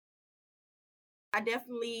I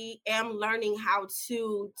definitely am learning how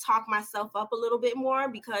to talk myself up a little bit more,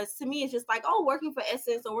 because to me it's just like, oh, working for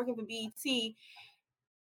Essence or working for BET,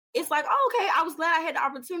 it's like, oh, okay, I was glad I had the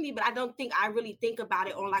opportunity, but I don't think I really think about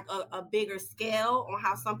it on like a bigger scale on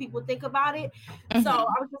how some people think about it. So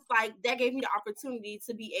I was just like, that gave me the opportunity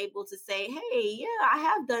to be able to say, hey, yeah, I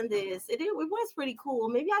have done this. It was pretty cool.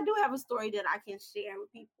 Maybe I do have a story that I can share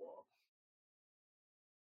with people.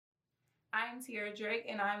 I'm Tiara Drake,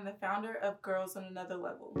 and I'm the founder of Girls on Another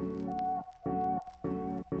Level.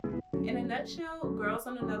 In a nutshell, Girls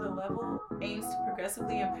on Another Level aims to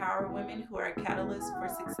progressively empower women who are a catalyst for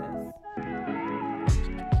success.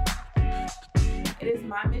 It is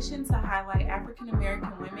my mission to highlight African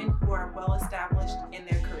American women who are well established in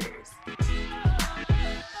their careers.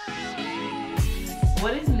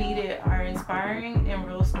 What is needed are inspiring and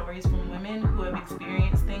real stories from women who have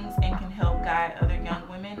experienced things and can help guide other young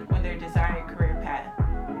women on their desired career path.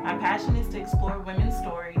 My passion is to explore women's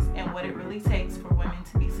stories and what it really takes for women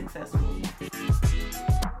to be successful.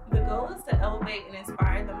 The goal is to elevate and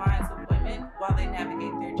inspire the minds of women while they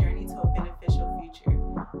navigate their journey to a beneficial future.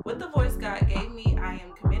 With the voice God gave me, I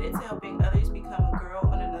am committed to helping others become a girl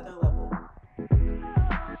on another level.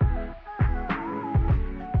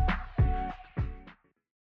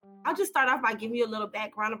 I'll just start off by giving you a little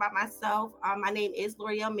background about myself. My name is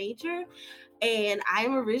L'Oreal Major, and I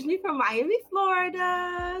am originally from Miami,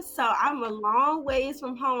 Florida. So I'm a long ways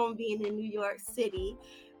from home, being in New York City.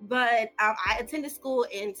 But I attended school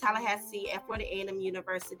in Tallahassee at Florida A&M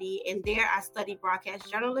University, and there I studied broadcast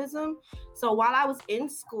journalism. So while I was in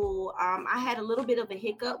school, I had a little bit of a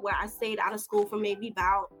hiccup where I stayed out of school for maybe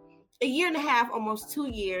about a year and a half, almost 2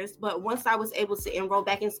 years. But once I was able to enroll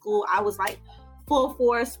back in school, I was like full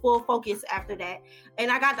force, full focus after that.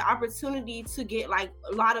 And I got the opportunity to get like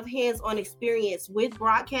a lot of hands-on experience with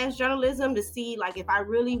broadcast journalism to see like if I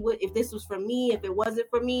really would, if this was for me, if it wasn't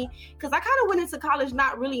for me. Because I kind of went into college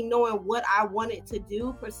not really knowing what I wanted to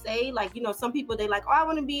do per se. Like, you know, some people, they like, oh, I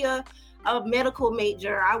want to be a medical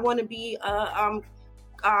major. I want to be a,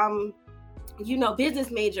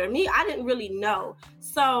 business major. Me, I didn't really know.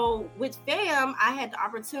 So with FAM, I had the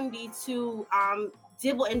opportunity to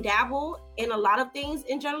dibble and dabble in a lot of things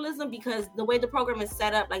in journalism, because the way the program is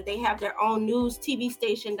set up, like they have their own news TV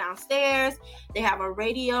station downstairs. They have a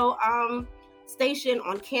radio station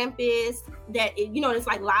on campus that, it's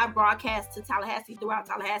like live broadcast to Tallahassee, throughout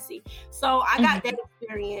Tallahassee. So I got that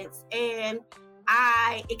experience, and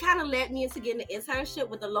it kind of led me into getting an internship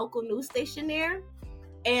with a local news station there.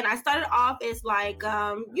 And I started off as like,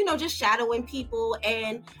 just shadowing people,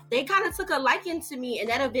 and they kind of took a liking to me, and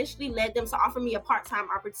that eventually led them to offer me a part-time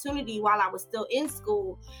opportunity while I was still in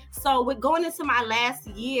school. So with going into my last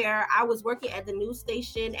year, I was working at the news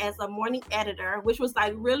station as a morning editor, which was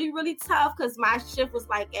like really, really tough because my shift was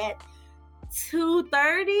like at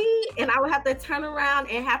 2:30, and I would have to turn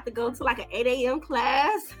around and have to go to like an 8 a.m.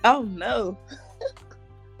 class. Oh no.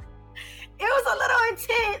 It was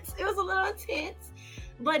a little intense.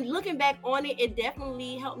 But looking back on it, it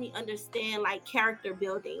definitely helped me understand like character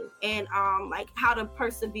building and like how to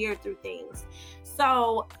persevere through things.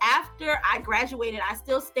 So after I graduated, I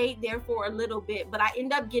still stayed there for a little bit, but I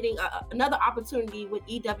ended up getting another opportunity with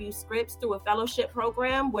EW Scripps through a fellowship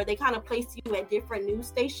program where they kind of place you at different news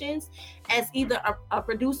stations as either a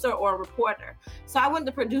producer or a reporter. So I went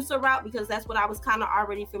the producer route because that's what I was kind of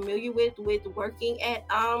already familiar with working at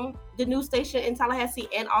the news station in Tallahassee,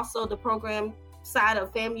 and also the program side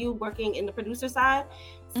of FAMU, working in the producer side.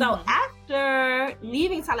 So after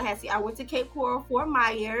leaving Tallahassee, I went to Cape Coral, Fort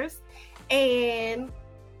Myers, and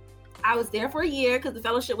I was there for a year because the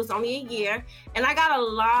fellowship was only a year, and I got a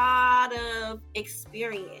lot of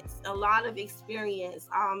experience,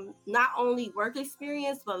 not only work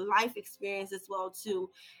experience, but life experience as well too.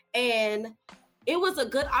 And it was a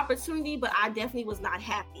good opportunity, but I definitely was not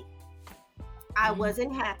happy. I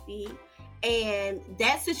wasn't happy. And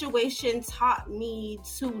that situation taught me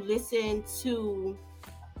to listen to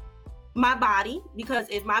my body, because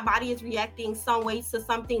if my body is reacting some way to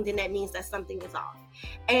something, then that means that something is off,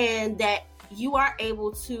 and that you are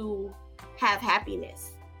able to have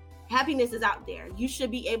happiness. Happiness is out there. You should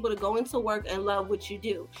be able to go into work and love what you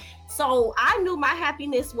do. So I knew my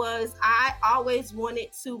happiness was, I always wanted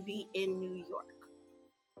to be in New York.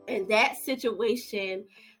 And that situation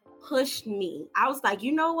pushed me. I was like,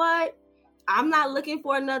 you know what? I'm not looking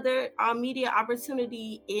for another media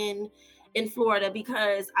opportunity in Florida,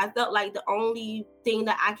 because I felt like the only thing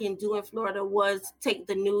that I can do in Florida was take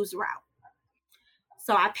the news route.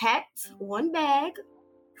 So I packed one bag.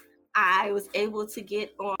 I was able to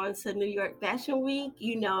get on to New York Fashion Week.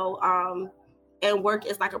 and work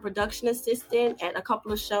as like a production assistant at a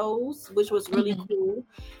couple of shows, which was really cool.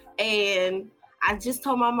 And I just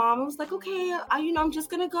told my mom, I was like, okay, I'm just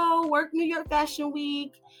going to go work New York Fashion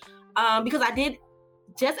Week. Because I did,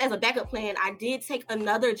 just as a backup plan, I did take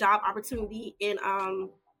another job opportunity in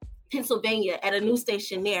Pennsylvania at a news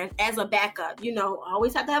station there as a backup.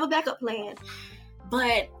 Always have to have a backup plan.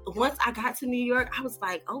 But once I got to New York, I was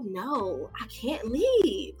like, oh no, I can't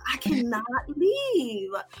leave. I cannot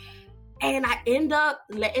leave. And I end up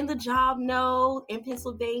letting the job know in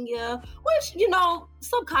Pennsylvania, which,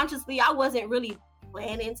 subconsciously I wasn't really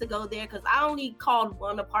planning to go there because I only called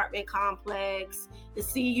one apartment complex to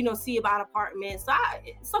see about apartments. So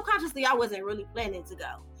subconsciously I wasn't really planning to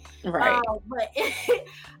go. Right. But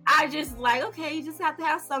I just like, okay, you just have to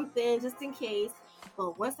have something just in case.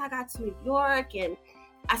 But once I got to New York and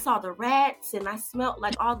I saw the rats and I smelled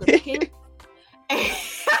like all the piss.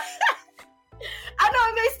 I know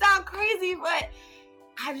it may sound crazy, but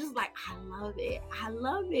I just like, I love it. I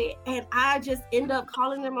love it. And I just end up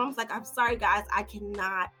calling them. I was like, I'm sorry, guys. I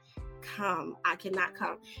cannot come.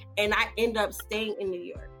 And I end up staying in New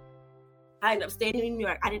York. I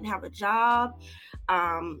didn't have a job,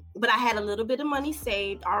 but I had a little bit of money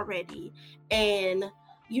saved already. And,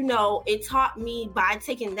 it taught me by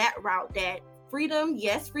taking that route that freedom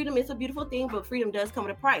is a beautiful thing, but freedom does come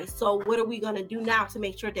at a price. So what are we going to do now to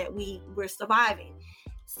make sure that we're surviving?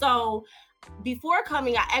 So before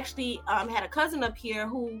coming, I actually had a cousin up here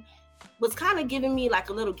who was kind of giving me like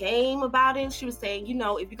a little game about it. She was saying,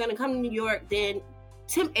 if you're going to come to New York, then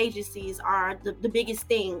temp agencies are the biggest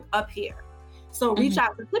thing up here. So reach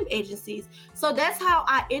out to temp agencies. So that's how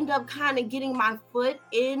I end up kind of getting my foot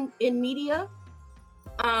in media.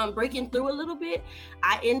 Breaking through a little bit.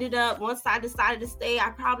 I ended up, once I decided to stay,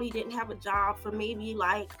 I probably didn't have a job for maybe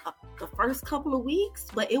like the first couple of weeks,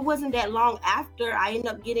 but it wasn't that long after I ended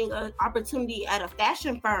up getting an opportunity at a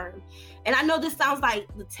fashion firm. And I know this sounds like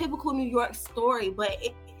the typical New York story, but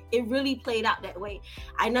it really played out that way.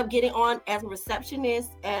 I ended up getting on as a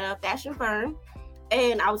receptionist at a fashion firm,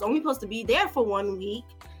 and I was only supposed to be there for 1 week.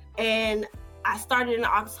 And I started in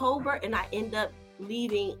October and I ended up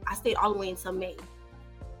leaving. I stayed all the way until May.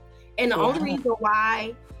 And the only reason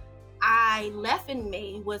why I left in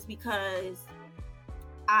May was because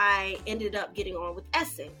I ended up getting on with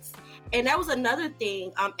Essence. And that was another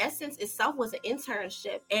thing. Essence itself was an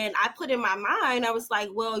internship. And I put in my mind, I was like,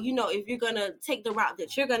 well, if you're going to take the route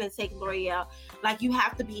that you're going to take, L'Oreal, like you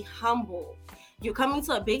have to be humble. You're coming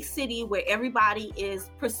to a big city where everybody is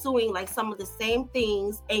pursuing like some of the same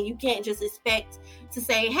things. And you can't just expect to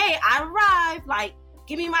say, hey, I arrived, like,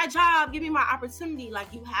 give me my job, give me my opportunity. Like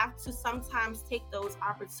you have to sometimes take those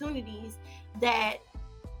opportunities that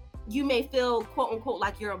you may feel quote unquote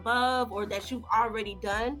like you're above or that you've already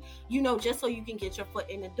done, just so you can get your foot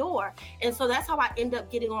in the door. And so that's how I end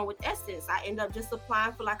up getting on with Essence. I end up just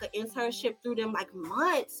applying for like an internship through them like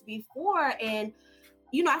months before. And,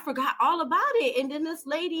 I forgot all about it. And then this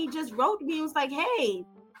lady just wrote me and was like, hey,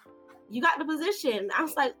 you got the position. I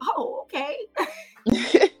was like, oh, okay.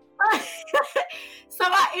 So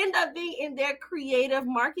I end up being in their creative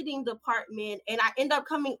marketing department, and I end up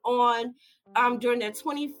coming on during their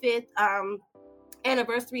 25th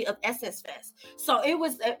anniversary of Essence Fest. So it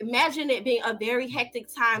was, imagine it being a very hectic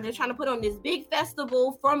time. They're trying to put on this big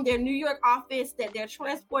festival from their New York office that they're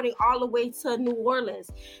transporting all the way to New Orleans.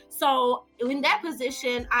 So in that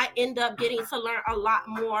position, I end up getting to learn a lot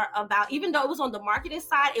more about, even though it was on the marketing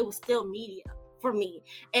side, it was still media for me.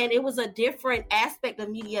 And it was a different aspect of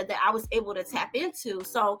media that I was able to tap into.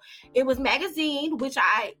 So it was magazine, which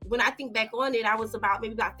when I think back on it, I was about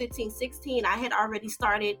 15, 16. I had already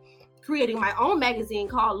started creating my own magazine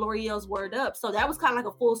called L'Oreal's Word Up. So that was kind of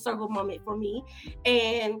like a full circle moment for me.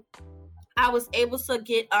 And I was able to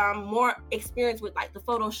get more experience with like the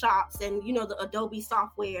Photoshops and, the Adobe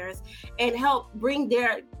softwares and help bring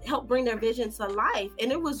their vision to life.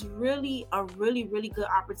 And it was really a really, really good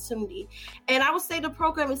opportunity. And I would say the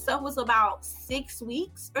program itself was about 6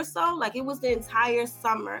 weeks or so. Like it was the entire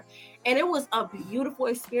summer. And it was a beautiful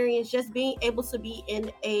experience just being able to be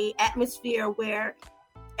in a atmosphere where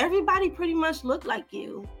everybody pretty much looked like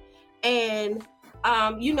you. And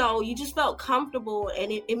you just felt comfortable,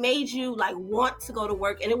 and it made you like want to go to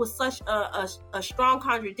work. And it was such a strong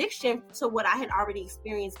contradiction to what I had already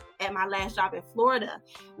experienced at my last job in Florida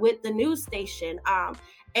with the news station.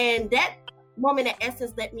 And that moment at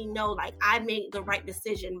Essence let me know like I made the right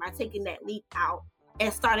decision by taking that leap out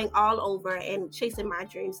and starting all over and chasing my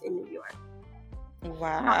dreams in New York.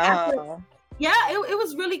 Wow. Yeah, it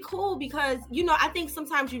was really cool because, I think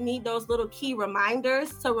sometimes you need those little key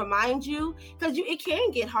reminders to remind you, because it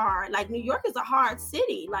can get hard. Like New York is a hard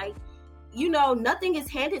city. Like nothing is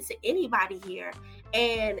handed to anybody here.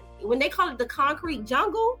 And when they call it the concrete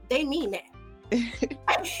jungle, they mean that.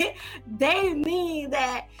 They mean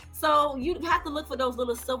that. So you have to look for those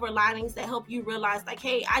little silver linings that help you realize, like,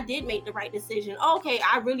 hey, I did make the right decision. Okay,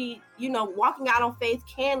 I really, walking out on faith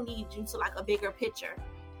can lead you to like a bigger picture.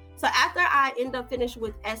 So after I end up finished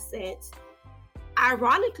with Essence,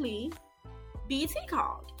 ironically, BET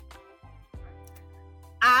called.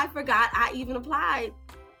 I forgot I even applied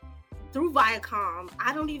through Viacom.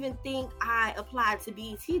 I don't even think I applied to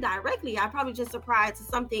BET directly. I probably just applied to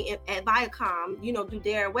something at Viacom, through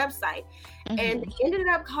their website. Mm-hmm. And they ended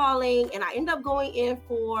up calling, and I ended up going in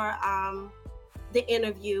for the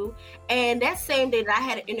interview. And that same day that I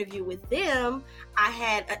had an interview with them, I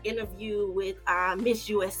had an interview with Miss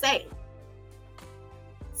USA.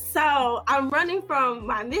 So I'm running from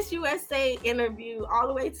my Miss USA interview all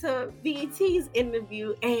the way to BET's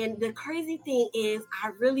interview. And the crazy thing is, I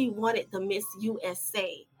really wanted the Miss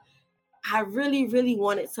USA. I really, really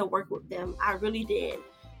wanted to work with them. I really did.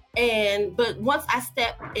 But once I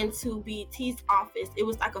stepped into BET's office, it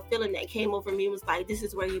was like a feeling that came over me. It was like, this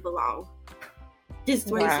is where you belong. This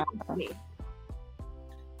is where you're supposed to be.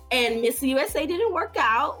 And Miss USA didn't work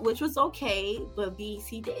out, which was okay, but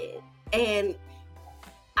BET did. And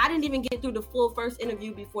I didn't even get through the full first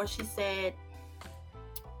interview before she said,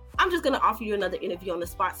 I'm just going to offer you another interview on the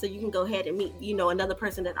spot so you can go ahead and meet, another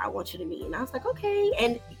person that I want you to meet. And I was like, okay.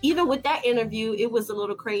 And even with that interview, it was a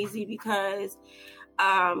little crazy because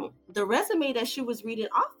the resume that she was reading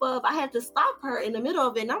off of, I had to stop her in the middle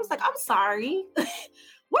of it. And I was like, I'm sorry.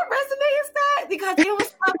 What resume is that? Because it was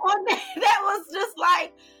stuff on there that was just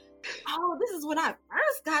like, oh, this is when I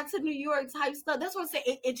first got to New York type stuff. That's what I'm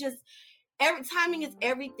saying. It just... timing is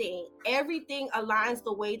everything. Everything aligns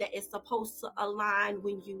the way that it's supposed to align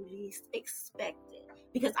when you least expect it.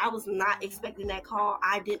 Because I was not expecting that call.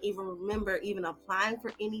 I didn't even remember even applying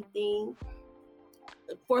for anything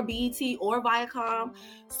for BET or Viacom.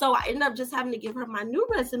 So I ended up just having to give her my new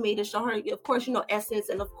resume to show her, of course, Essence,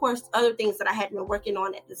 and of course, other things that I had been working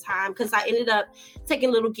on at the time. Because I ended up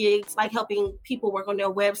taking little gigs, like helping people work on their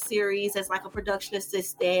web series as like a production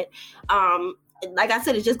assistant. Like I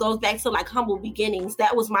said, it just goes back to like humble beginnings.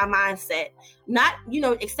 That was my mindset. Not,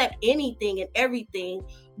 accept anything and everything,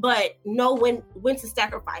 but know when to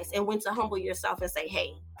sacrifice and when to humble yourself and say,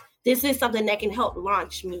 hey, this is something that can help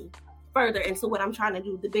launch me further into what I'm trying to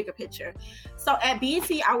do, the bigger picture. So at BET,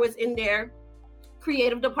 I was in their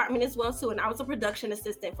creative department as well too, and I was a production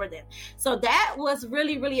assistant for them. So that was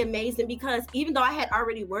really, really amazing because even though I had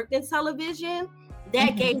already worked in television,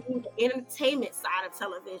 that gave me the entertainment side of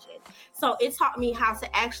television. So it taught me how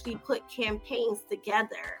to actually put campaigns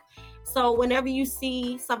together. So whenever you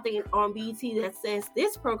see something on BET that says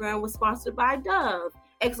this program was sponsored by Dove,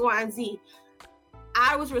 X, Y, and Z,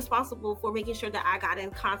 I was responsible for making sure that I got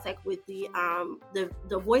in contact with the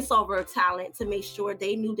voiceover talent to make sure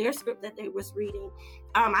they knew their script that they was reading.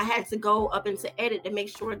 I had to go up into edit to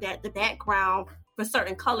make sure that the background for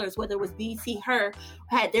certain colors, whether it was BET Her,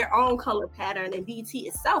 had their own color pattern, and BET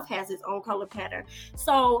itself has its own color pattern.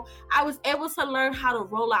 So I was able to learn how to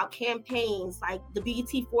roll out campaigns like the BET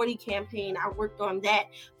 40 campaign. I worked on that,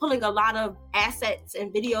 pulling a lot of assets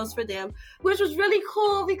and videos for them, which was really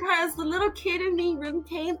cool because the little kid in me really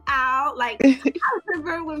came out. Like I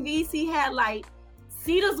remember when BET had like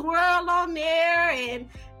Cedar's World on there, and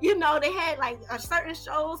they had like certain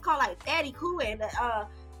shows called like Fatty Coo and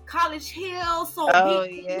College Hill. So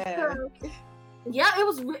yeah,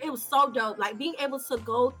 it was so dope. Like being able to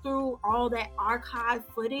go through all that archive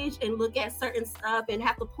footage and look at certain stuff and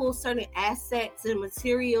have to pull certain assets and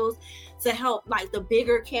materials to help like the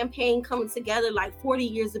bigger campaign coming together, like 40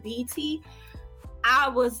 years of BET. I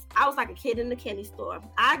was like a kid in the candy store.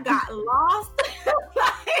 I got lost.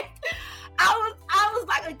 I was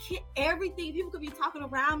like a kid. Everything, people could be talking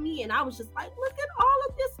around me, and I was just like, look at all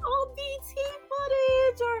of this old BET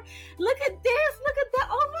footage, or look at this, look at that.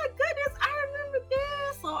 Oh my goodness, I remember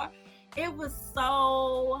this. Or it was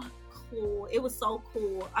so cool. It was so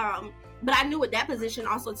cool. But I knew with that position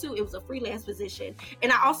also too, it was a freelance position.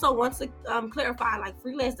 And I also want to clarify, like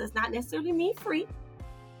freelance does not necessarily mean free.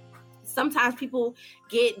 Sometimes people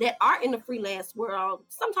that are in the freelance world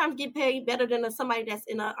sometimes get paid better than somebody that's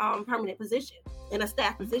in a permanent position, in a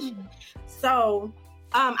staff position. So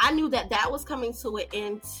I knew that was coming to an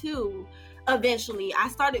end too. Eventually, I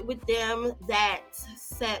started with them that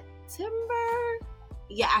September.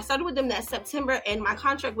 Yeah, I started with them that September, and my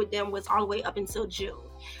contract with them was all the way up until June.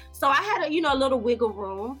 So I had a little wiggle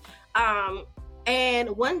room. And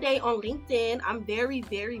one day on LinkedIn, I'm very,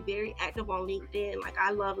 very, very active on LinkedIn. Like I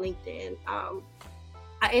love LinkedIn.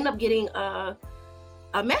 I end up getting a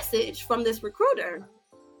a message from this recruiter,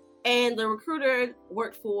 and the recruiter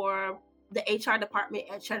worked for the HR department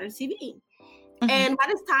at Cheddar TV. Mm-hmm. And by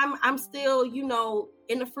this time, I'm still,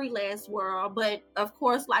 in the freelance world. But of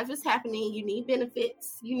course, life is happening. You need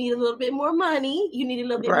benefits. You need a little bit more money. You need a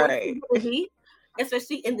little bit more stability,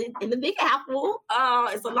 especially in the Big Apple.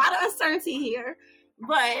 It's a lot of uncertainty here.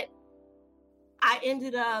 But I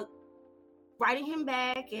ended up writing him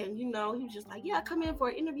back, and he was just like, yeah, come in for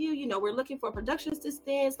an interview. We're looking for a production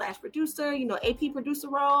assistant / producer, AP producer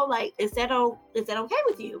role. Like, is that okay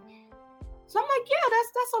with you? So I'm like, yeah,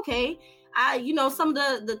 that's okay. Some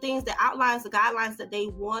of the things that outlines, the guidelines that they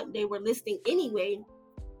were listing anyway,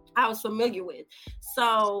 I was familiar with.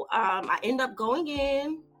 So I end up going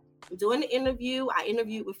in, doing the interview. I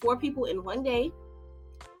interviewed with 4 people in one day.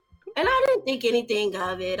 And I didn't think anything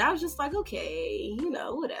of it. I was just like, okay,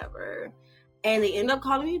 whatever. And they end up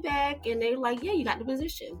calling me back, and they're like, yeah, you got the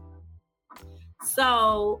position.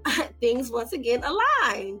 So things once again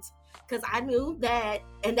aligned, because I knew that,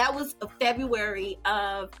 and that was February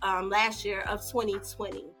of last year of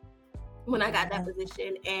 2020 when I got that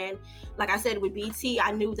position. And like I said, with BT,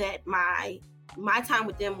 I knew that my time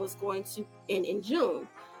with them was going to end in June.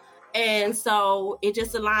 And so it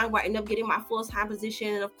just aligned where I ended up getting my full-time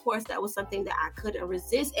position. And of course, that was something that I couldn't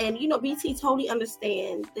resist. And, BT totally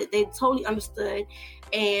understand. They totally understood.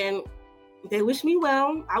 And they wish me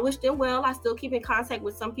well. I wish them well. I still keep in contact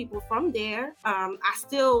with some people from there. I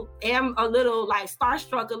still am a little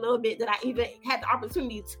starstruck a little bit that I even had the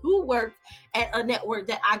opportunity to work at a network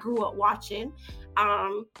that I grew up watching.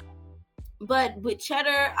 But with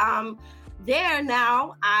Cheddar, there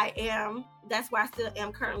now that's where I still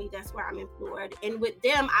am currently. That's where I'm employed. And with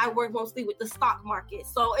them, I work mostly with the stock market.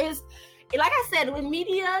 So it's, like I said, with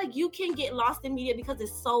media, you can get lost in media because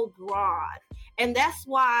it's so broad. And that's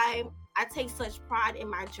why I take such pride in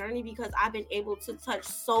my journey, because I've been able to touch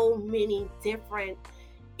so many different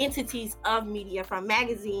entities of media, from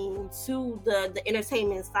magazine to the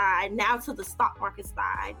entertainment side, now to the stock market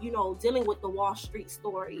side, dealing with the Wall Street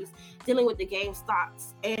stories, dealing with the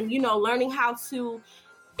GameStops, and, learning how to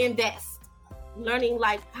invest, learning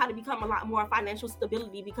how to become a lot more financial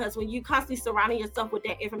stability, because when you constantly surrounding yourself with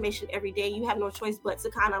that information every day, you have no choice but to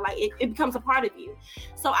kind of it becomes a part of you.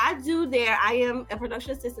 So I am a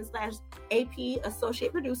production assistant / AP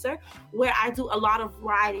associate producer, where I do a lot of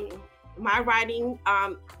writing. My writing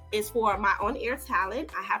is for my on-air talent.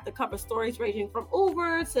 I have to cover stories ranging from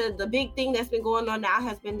Uber to the big thing that's been going on now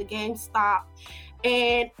has been the GameStop.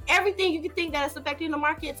 And everything you can think that is affecting the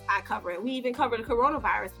markets, I cover it. We even cover the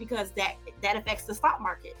coronavirus, because that affects the stock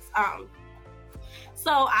markets.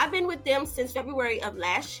 So I've been with them since February of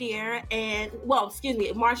last year,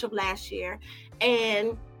 March of last year.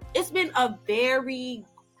 And it's been a very,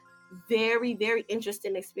 very, very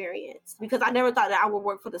interesting experience, because I never thought that I would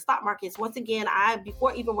work for the stock markets. Once again,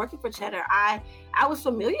 before even working for Cheddar, I was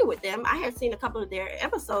familiar with them. I had seen a couple of their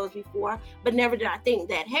episodes before, but never did I think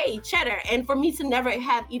that, hey, Cheddar, and for me to never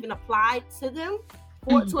have even applied to them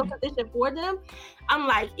to a position for them, I'm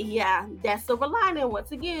like, yeah, that's silver lining.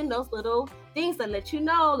 Once again, those little things that let you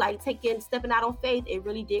know, stepping out on faith, it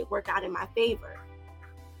really did work out in my favor.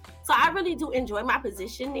 So I really do enjoy my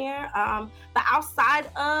position there. But outside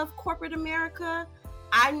of corporate America,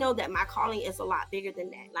 I know that my calling is a lot bigger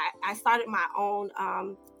than that. I started my own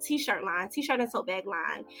t-shirt and tote bag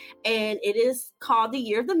line, and it is called the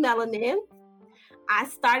Year of the Melanin. I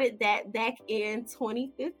started that back in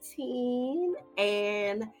 2015,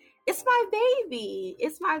 and it's my baby.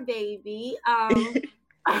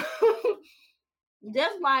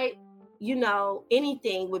 Just like,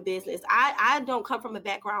 anything with business. I don't come from a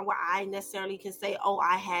background where I necessarily can say, oh,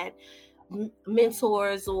 I had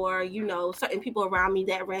mentors or, certain people around me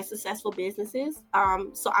that ran successful businesses.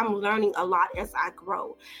 So I'm learning a lot as I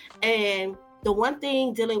grow. And the one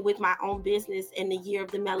thing dealing with my own business in the Year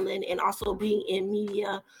of the Melanin, and also being in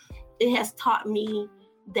media, it has taught me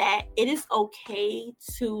that it is okay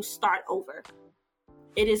to start over.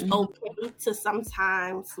 It is okay to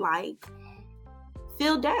sometimes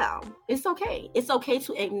feel down. It's okay. It's okay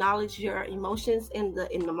to acknowledge your emotions in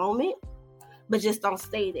the moment, but just don't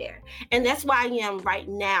stay there. And that's why I am right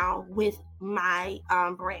now with my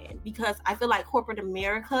brand, because I feel like corporate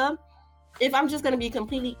America, if I'm just going to be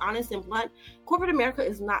completely honest and blunt, corporate America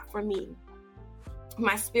is not for me.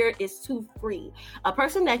 My spirit is too free. A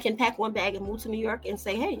person that can pack one bag and move to New York and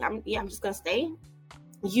say, hey, I'm just going to stay.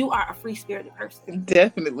 You are a free-spirited person.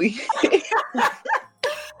 Definitely.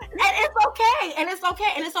 And it's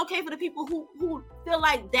okay. And it's okay for the people who feel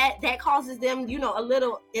like that causes them, a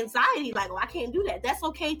little anxiety. Like, oh, I can't do that. That's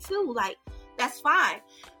okay too. That's fine.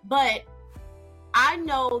 But I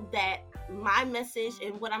know that my message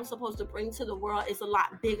and what I'm supposed to bring to the world is a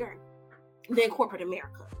lot bigger than corporate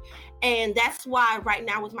America. And that's why right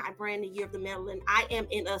now with my brand, The Year of the Melon, I am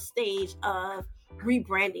in a stage of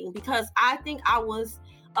rebranding, because I think I was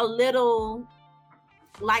a little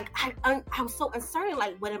like, I was so uncertain,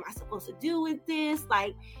 like, what am I supposed to do with this?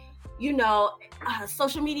 Like,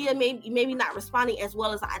 social media maybe not responding as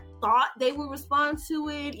well as I thought they would respond to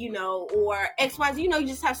it, or XYZ, you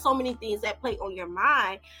just have so many things that play on your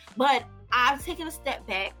mind. But I've taken a step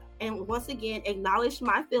back and once again acknowledged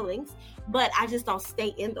my feelings, but I just don't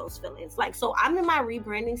stay in those feelings. Like, so I'm in my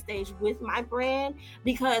rebranding stage with my brand,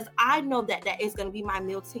 because I know that is going to be my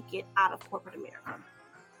meal ticket out of corporate America.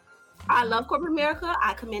 I love corporate America.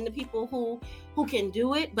 I commend the people who can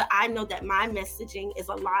do it, but I know that my messaging is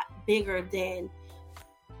a lot bigger than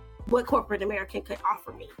what corporate America could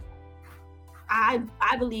offer me. I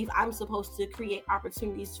believe I'm supposed to create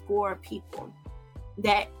opportunities for people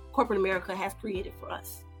that corporate America has created for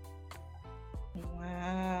us.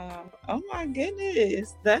 Wow. Oh my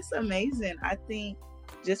goodness. That's amazing. I think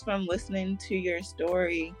just from listening to your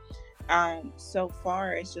story, so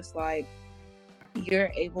far, it's just like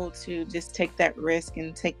you're able to just take that risk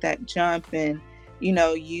and take that jump, and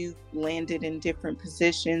you've landed in different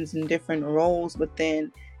positions and different roles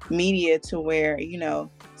within media, to where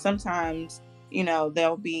sometimes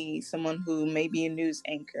there'll be someone who may be a news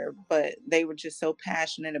anchor, but they were just so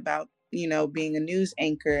passionate about being a news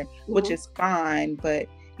anchor, which is fine, but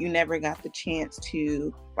you never got the chance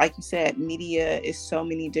to, like you said, media is so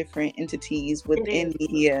many different entities within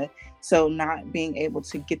media. So not being able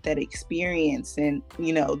to get that experience, and,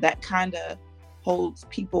 that kind of holds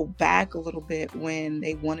people back a little bit when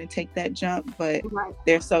they want to take that jump, but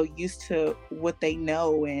they're so used to what they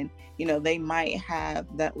know. And, they might have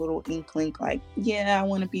that little inkling like, yeah, I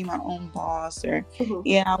want to be my own boss, or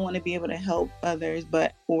yeah, I want to be able to help others,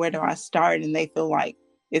 but where do I start? And they feel like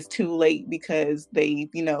it's too late because they've,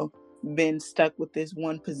 been stuck with this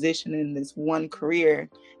one position in this one career,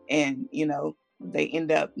 and, they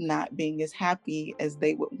end up not being as happy as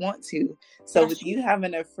they would want to. So with you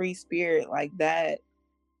having a free spirit like that,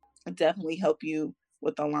 definitely help you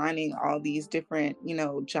with aligning all these different,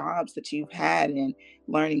 jobs that you've had, and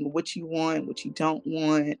learning what you want, what you don't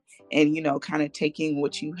want, and, kind of taking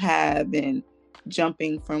what you have and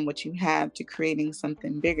jumping from what you have to creating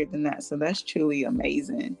something bigger than that. So that's truly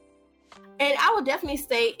amazing. And I would definitely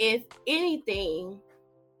say, if anything,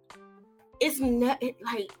 it's not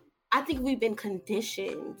like, I think we've been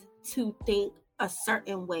conditioned to think a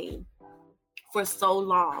certain way for so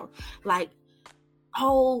long. Like,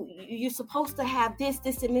 oh, you're supposed to have this,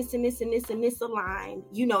 and this, and this, and this, and this aligned,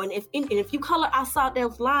 and if you color outside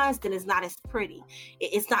those lines, then it's not as pretty.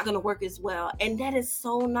 It's not going to work as well. And that is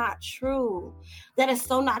so not true. That is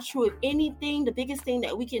so not true. If anything, the biggest thing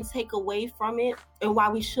that we can take away from it, and why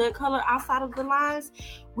we should color outside of the lines,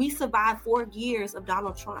 we survived 4 years of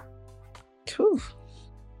Donald Trump. Oof.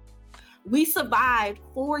 We survived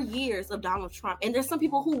 4 years of Donald Trump. And there's some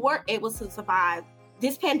people who weren't able to survive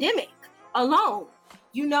this pandemic alone.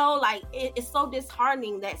 Like, it's so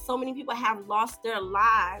disheartening that so many people have lost their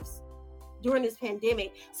lives during this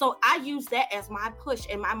pandemic. So I use that as my push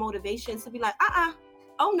and my motivation to be like,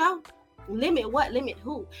 oh no, limit what? Limit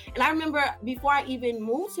who? And I remember before I even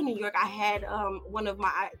moved to New York, I had one of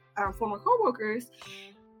my former coworkers.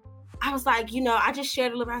 I was like, I just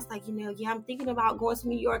shared a little bit. I was like, yeah, I'm thinking about going to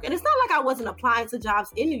New York. And it's not like I wasn't applying to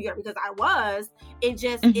jobs in New York, because I was. It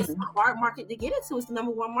just, it's a hard market to get into. It's the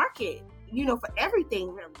number one market, for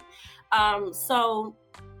everything, really. So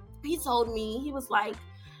he told me, he was like,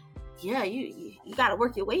 yeah, you got to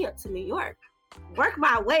work your way up to New York. Work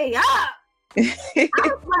my way up.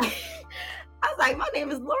 I was like, my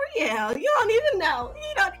name is L'Oreal. You don't even know.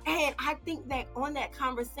 And I think that on that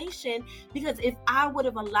conversation, because if I would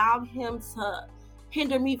have allowed him to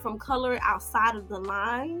hinder me from coloring outside of the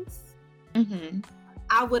lines,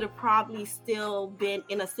 I would have probably still been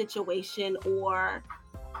in a situation, or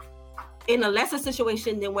in a lesser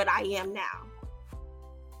situation than what I am now.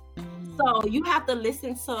 So you have to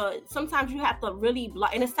listen to, sometimes you have to really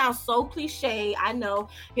block, and it sounds so cliche, I know,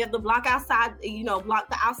 you have to block outside, block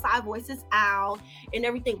the outside voices out and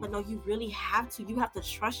everything, but no, you really have to. You have to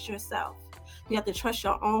trust yourself. You have to trust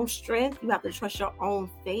your own strength. You have to trust your own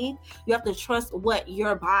faith. You have to trust what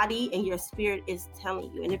your body and your spirit is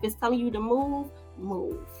telling you. And if it's telling you to move,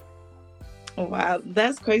 move. Wow,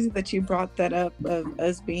 that's crazy that you brought that up, of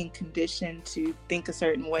us being conditioned to think a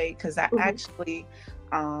certain way, because I actually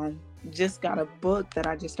just got a book that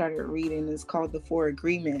I just started reading. It's called The 4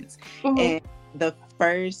 Agreements. And the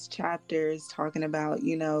first chapter is talking about,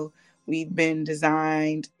 we've been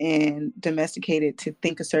designed and domesticated to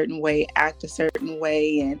think a certain way, act a certain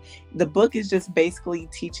way. And the book is just basically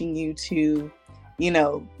teaching you to,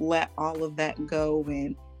 let all of that go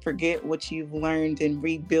and forget what you've learned and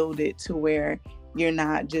rebuild it to where you're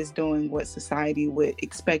not just doing what society would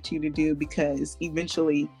expect you to do, because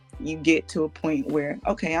eventually you get to a point where,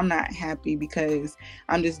 okay, I'm not happy because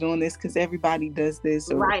I'm just doing this because everybody does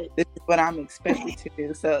this, or right. This is what I'm expected to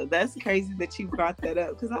do. So that's crazy that you brought that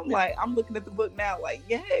up, because I'm looking at the book now like,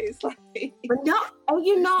 yes. But no,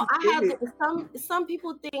 I have some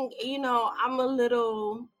people think,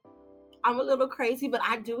 I'm a little crazy, but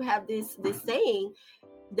I do have this saying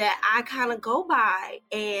that I kind of go by,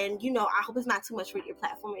 and I hope it's not too much for your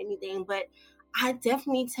platform or anything, but I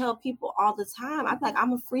definitely tell people all the time, I'm like,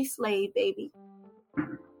 I'm a free slave, baby.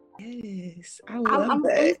 Yes, I love that. I'm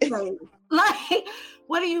a free slave. Like,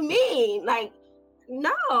 what do you mean? Like,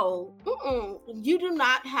 no, you do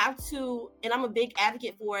not have to, and I'm a big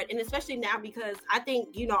advocate for it, and especially now because I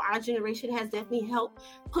think, our generation has definitely helped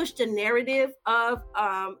push the narrative of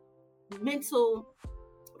mental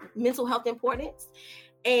health importance,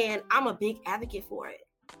 and I'm a big advocate for it.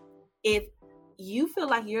 If you feel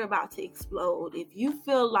like you're about to explode, if you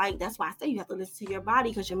feel like, that's why I say you have to listen to your body,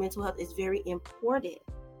 because your mental health is very important.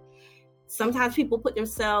 Sometimes people put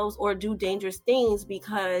themselves or do dangerous things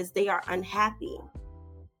because they are unhappy,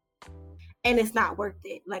 and it's not worth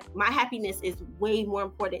it. Like, my happiness is way more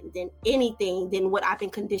important than anything, than what I've been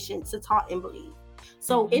conditioned to taught and believe.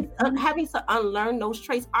 So it's having to unlearn those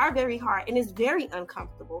traits are very hard, and it's very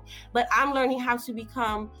uncomfortable, but I'm learning how to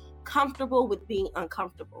become comfortable with being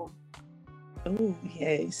uncomfortable. Oh,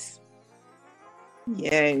 yes.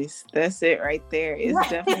 Yes, that's it right there. It's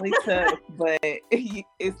definitely tough, but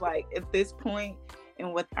it's like at this point,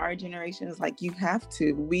 and with our generation, is like, you have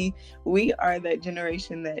to. We are that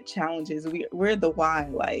generation that challenges. We're the why.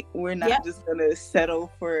 Like, we're not just gonna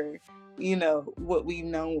settle for, what we've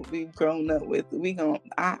known, what we've grown up with.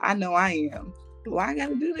 I know I am. Why I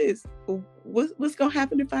gotta do this? What's gonna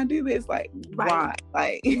happen if I do this? Like, why?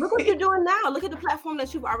 Like, look what you're doing now. Look at the platform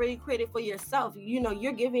that you've already created for yourself.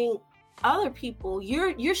 You're giving other people,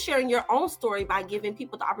 you're sharing your own story by giving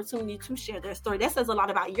people the opportunity to share their story. That says a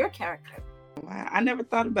lot about your character. Wow, I never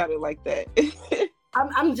thought about it like that.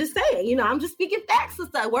 I'm just saying, I'm just speaking facts and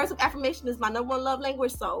stuff. Words of affirmation is my number one love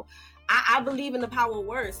language, so I believe in the power of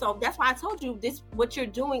words. So that's why I told you this. What you're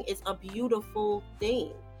doing is a beautiful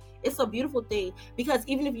thing. It's a beautiful thing, because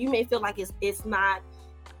even if you may feel like it's not,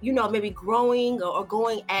 maybe growing or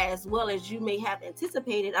going as well as you may have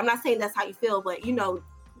anticipated. I'm not saying that's how you feel, but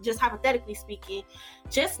just hypothetically speaking,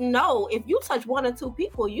 just know if you touch one or two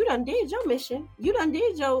people, you done did your mission. You done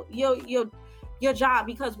did your job,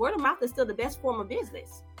 because word of mouth is still the best form of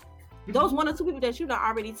business. Those one or two people that you done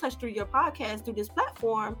already touched through your podcast, through this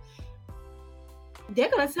platform, they're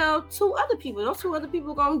going to tell two other people. Those two other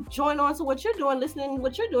people are going to join on to what you're doing, listening to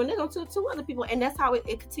what you're doing. They're going to tell two other people, and that's how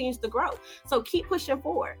it continues to grow. So keep pushing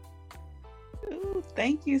forward. Ooh,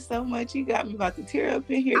 thank you so much. You got me about to tear up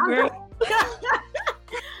in here, girl.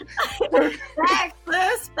 Facts,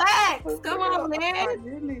 sis, facts. Come on,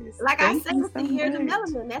 man. Like I said, it's the year of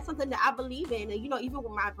development. That's something that I believe in. And even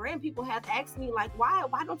with my brand, people have asked me, like,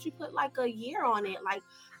 why don't you put like a year on it? Like,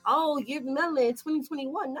 oh, year of development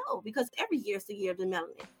 2021. No, because every year is the year of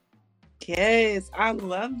development. Yes, I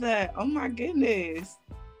love that. Oh my goodness.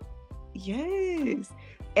 Yes.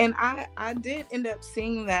 And I did end up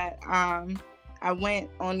seeing that. I went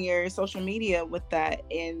on your social media with that,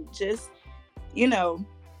 and just,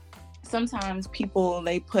 sometimes people,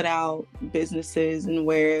 they put out businesses and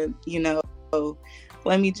where,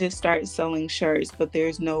 let me just start selling shirts, but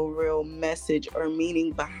there's no real message or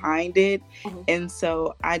meaning behind it. Mm-hmm. And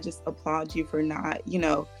so I just applaud you for not,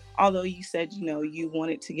 although you said, you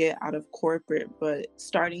wanted to get out of corporate, but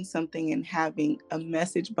starting something and having a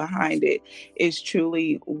message behind it is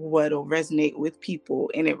truly what'll resonate with people.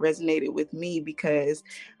 And it resonated with me, because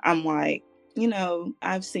I'm like,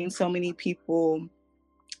 I've seen so many people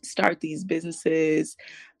start these businesses,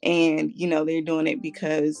 and they're doing it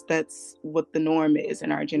because that's what the norm is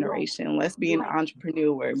in our generation. Let's be an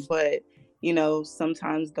entrepreneur. But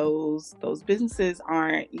sometimes those businesses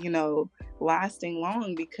aren't lasting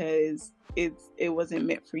long, because it wasn't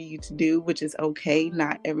meant for you to do, which is okay.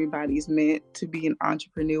 Not everybody's meant to be an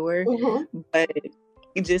entrepreneur. Mm-hmm. But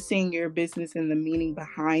just seeing your business and the meaning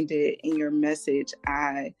behind it and your message,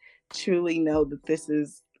 I truly know that this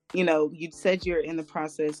is, you said you're in the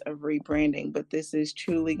process of rebranding, but this is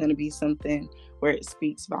truly going to be something where it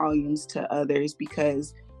speaks volumes to others,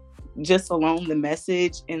 because just alone the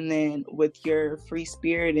message, and then with your free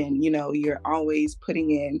spirit, and you're always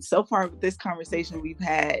putting in, so far with this conversation we've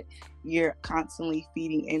had, you're constantly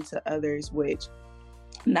feeding into others, which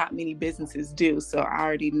not many businesses do. So I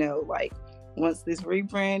already know, like, once this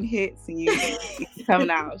rebrand hits and you're coming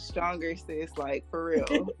out stronger, sis, like, for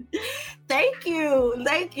real. Thank you.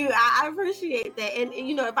 I appreciate that. And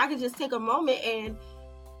if I could just take a moment and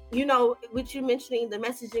with you mentioning the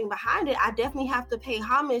messaging behind it, I definitely have to pay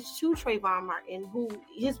homage to Trayvon Martin, who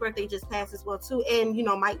his birthday just passed as well too, and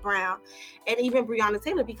Mike Brown, and even Breonna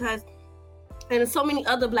Taylor, because and so many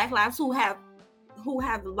other Black lives who have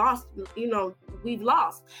lost, we've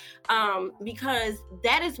lost, because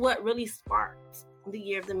that is what really sparked the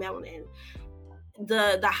year of the melanin,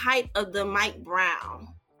 the height of the Mike Brown.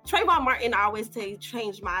 Trayvon Martin, I always say,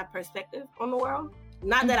 changed my perspective on the world.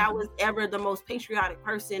 Not that I was ever the most patriotic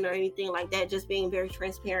person or anything like that, just being very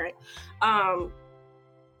transparent. But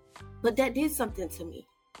that did something to me.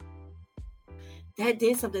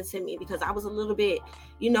 Because I was a little bit,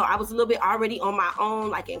 already on my own,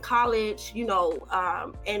 like in college,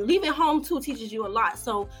 and leaving home too teaches you a lot.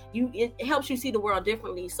 So it helps you see the world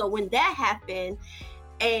differently. So when that happened,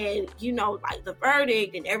 and, like the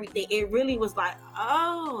verdict and everything, it really was like,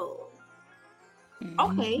 oh,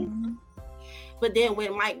 okay. But then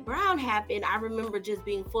when Mike Brown happened, I remember just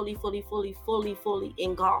being fully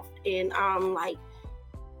engulfed in like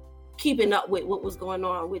keeping up with what was going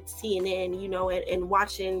on with CNN, and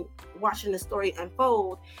watching the story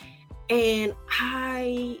unfold. And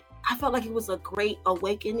I felt like it was a great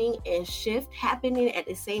awakening and shift happening at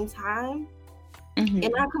the same time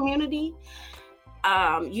in our community.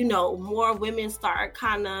 More women start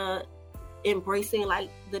kind of embracing like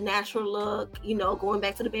the natural look, going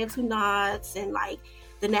back to the Bantu knots and like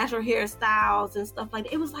the natural hairstyles and stuff like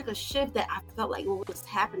that. It was like a shift that I felt like what was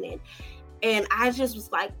happening. And I just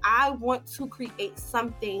was like, I want to create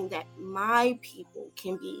something that my people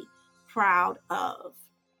can be proud of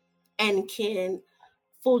and can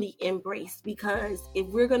fully embrace, because if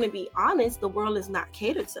we're going to be honest, the world is not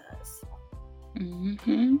catered to us.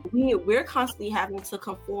 We're constantly having to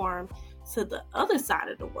conform to the other side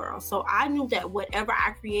of the world. So I knew that whatever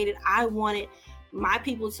I created, I wanted my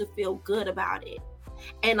people to feel good about it.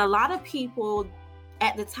 And a lot of people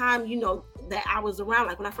at the time, that I was around,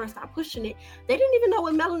 like when I first started pushing it, they didn't even know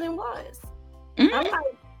what melanin was. I'm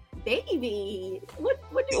like, baby, what's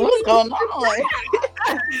going on?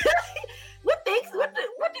 What do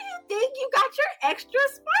you think you got your extra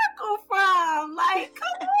sparkle from? Like,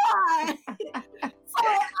 come on. So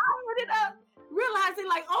I ended up realizing,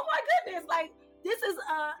 like, oh my goodness, like, this is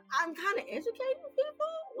I'm kind of educating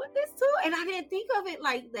people with this too. And I didn't think of it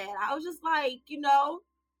like that. I was just like,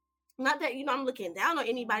 not that, I'm looking down on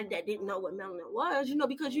anybody that didn't know what melanin was,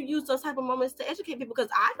 because you use those type of moments to educate people, because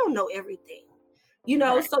I don't know everything,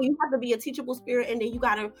 right. So you have to be a teachable spirit, and then you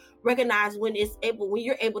got to recognize when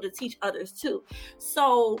you're able to teach others too.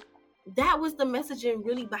 So that was the messaging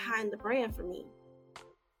really behind the brand for me.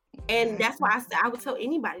 And that's why I said, I would tell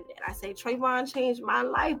anybody that. I say Trayvon changed my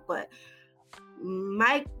life, but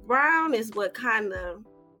Mike Brown is what kind of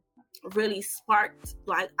really sparked,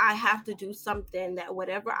 like, I have to do something that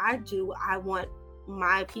whatever I do, I want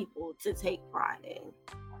my people to take pride in.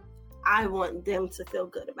 I want them to feel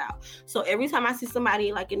good about. So every time I see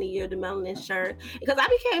somebody like in the year of the melanin shirt, because I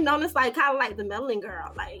became known as like kind of like the melanin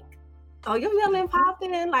girl, like, oh, your melanin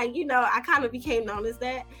popping, like, I kind of became known as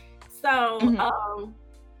that. So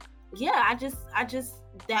yeah, I just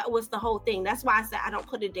that was the whole thing. That's why I said I don't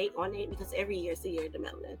put a date on it, because every year is the year of the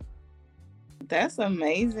melanin. That's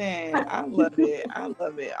amazing. I love it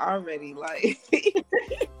already. Like,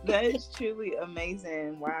 that is truly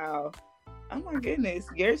amazing. Wow. Oh my goodness.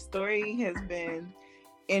 Your story has been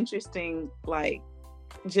interesting, like,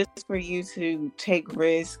 just for you to take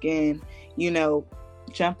risk and,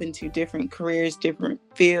 jump into different careers, different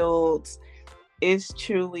fields. That's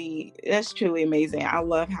truly amazing. I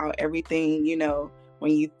love how everything,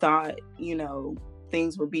 when you thought,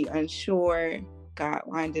 things would be unsure, God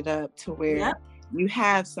lined it up to where you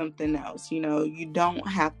have something else, you don't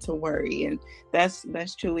have to worry. And that's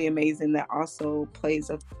truly amazing. That also plays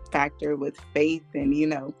a factor with faith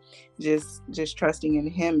and, just trusting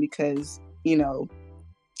in him, because,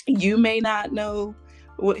 you may not know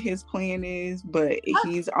what his plan is, but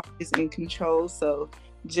he's always in control. So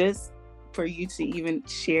just for you to even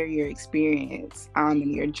share your experience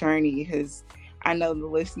and your journey, because I know the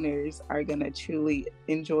listeners are going to truly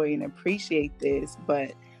enjoy and appreciate this.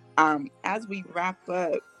 But as we wrap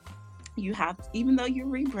up, you have, even though you're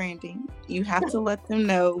rebranding, you have to let them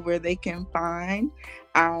know where they can find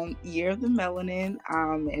Year of the Melanin,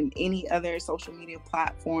 and any other social media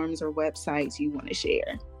platforms or websites you want to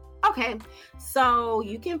share. Okay, so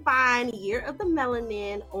you can find Year of the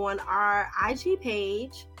Melanin on our IG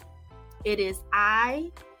page. It is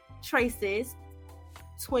iTraces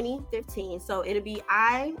 2015. So it'll be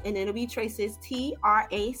I, and then it'll be Traces,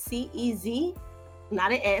 TRACEZ,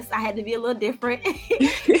 not an S. I had to be a little different.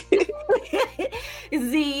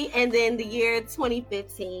 Z, and then the year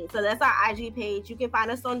 2015. So that's our IG page. You can find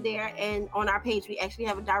us on there, and on our page we actually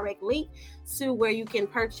have a direct link to where you can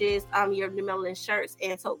purchase Year of the Melanin shirts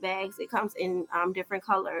and tote bags. It comes in different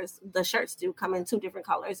colors. The shirts do come in 2 different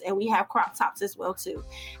colors, and we have crop tops as well too,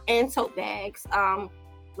 and tote bags.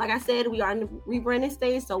 Like I said, we are in the rebranding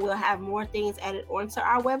stage, so we'll have more things added onto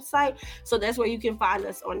our website. So that's where you can find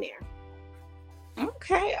us on there.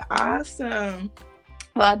 Okay, awesome.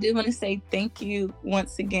 Well, I do want to say thank you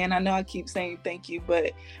once again. I know I keep saying thank you,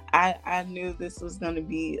 but I knew this was going to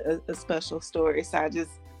be a special story. So I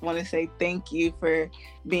just want to say thank you for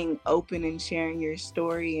being open and sharing your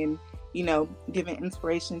story, and, you know, giving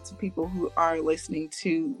inspiration to people who are listening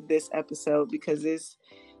to this episode, because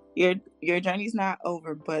your journey's not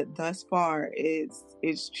over, but thus far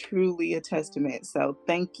it's truly a testament. So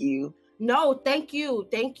thank you. No, thank you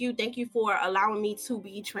for allowing me to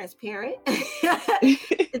be transparent.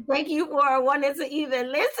 Thank you for wanting to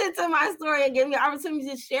even listen to my story and give me an opportunity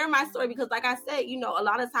to share my story, because like I said, you know, a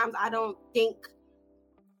lot of times I don't think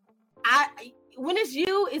when it's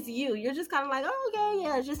you, you're just kind of like, oh, okay,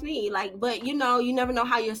 yeah, it's just me. Like, but you know, you never know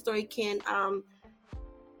how your story can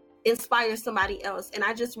inspire somebody else. And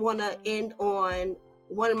I just want to end on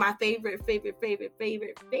one of my favorite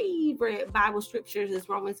Bible scriptures is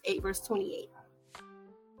Romans 8 verse 28.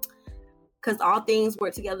 Because all things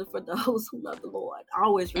work together for those who love the Lord.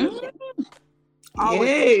 Always remember that.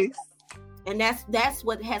 Always. Yes. And that's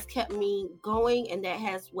what has kept me going, and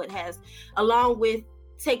what has, along with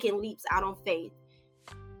taking leaps out on faith.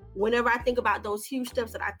 Whenever I think about those huge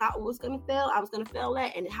steps that I thought I was going to fail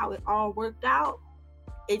at, and how it all worked out,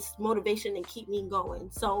 it's motivation and keep me going.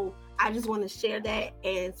 So I just want to share that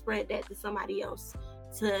and spread that to somebody else.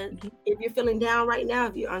 If you're feeling down right now,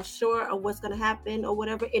 if you're unsure of what's going to happen or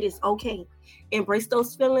whatever, it is okay. Embrace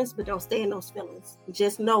those feelings, but don't stay in those feelings.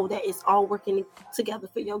 Just know that it's all working together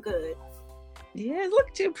for your good. Yeah, look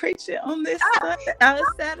at you preaching on this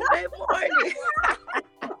Saturday morning.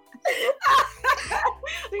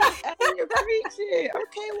 You're preaching.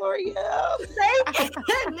 Okay, L'Oreal.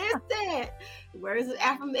 Listen, words of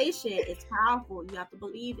affirmation, it's powerful. You have to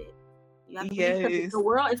believe it. You have to believe it. The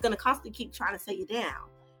world is going to constantly keep trying to say you down.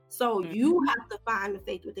 So you have to find the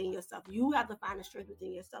faith within yourself. You have to find the strength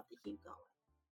within yourself to keep going.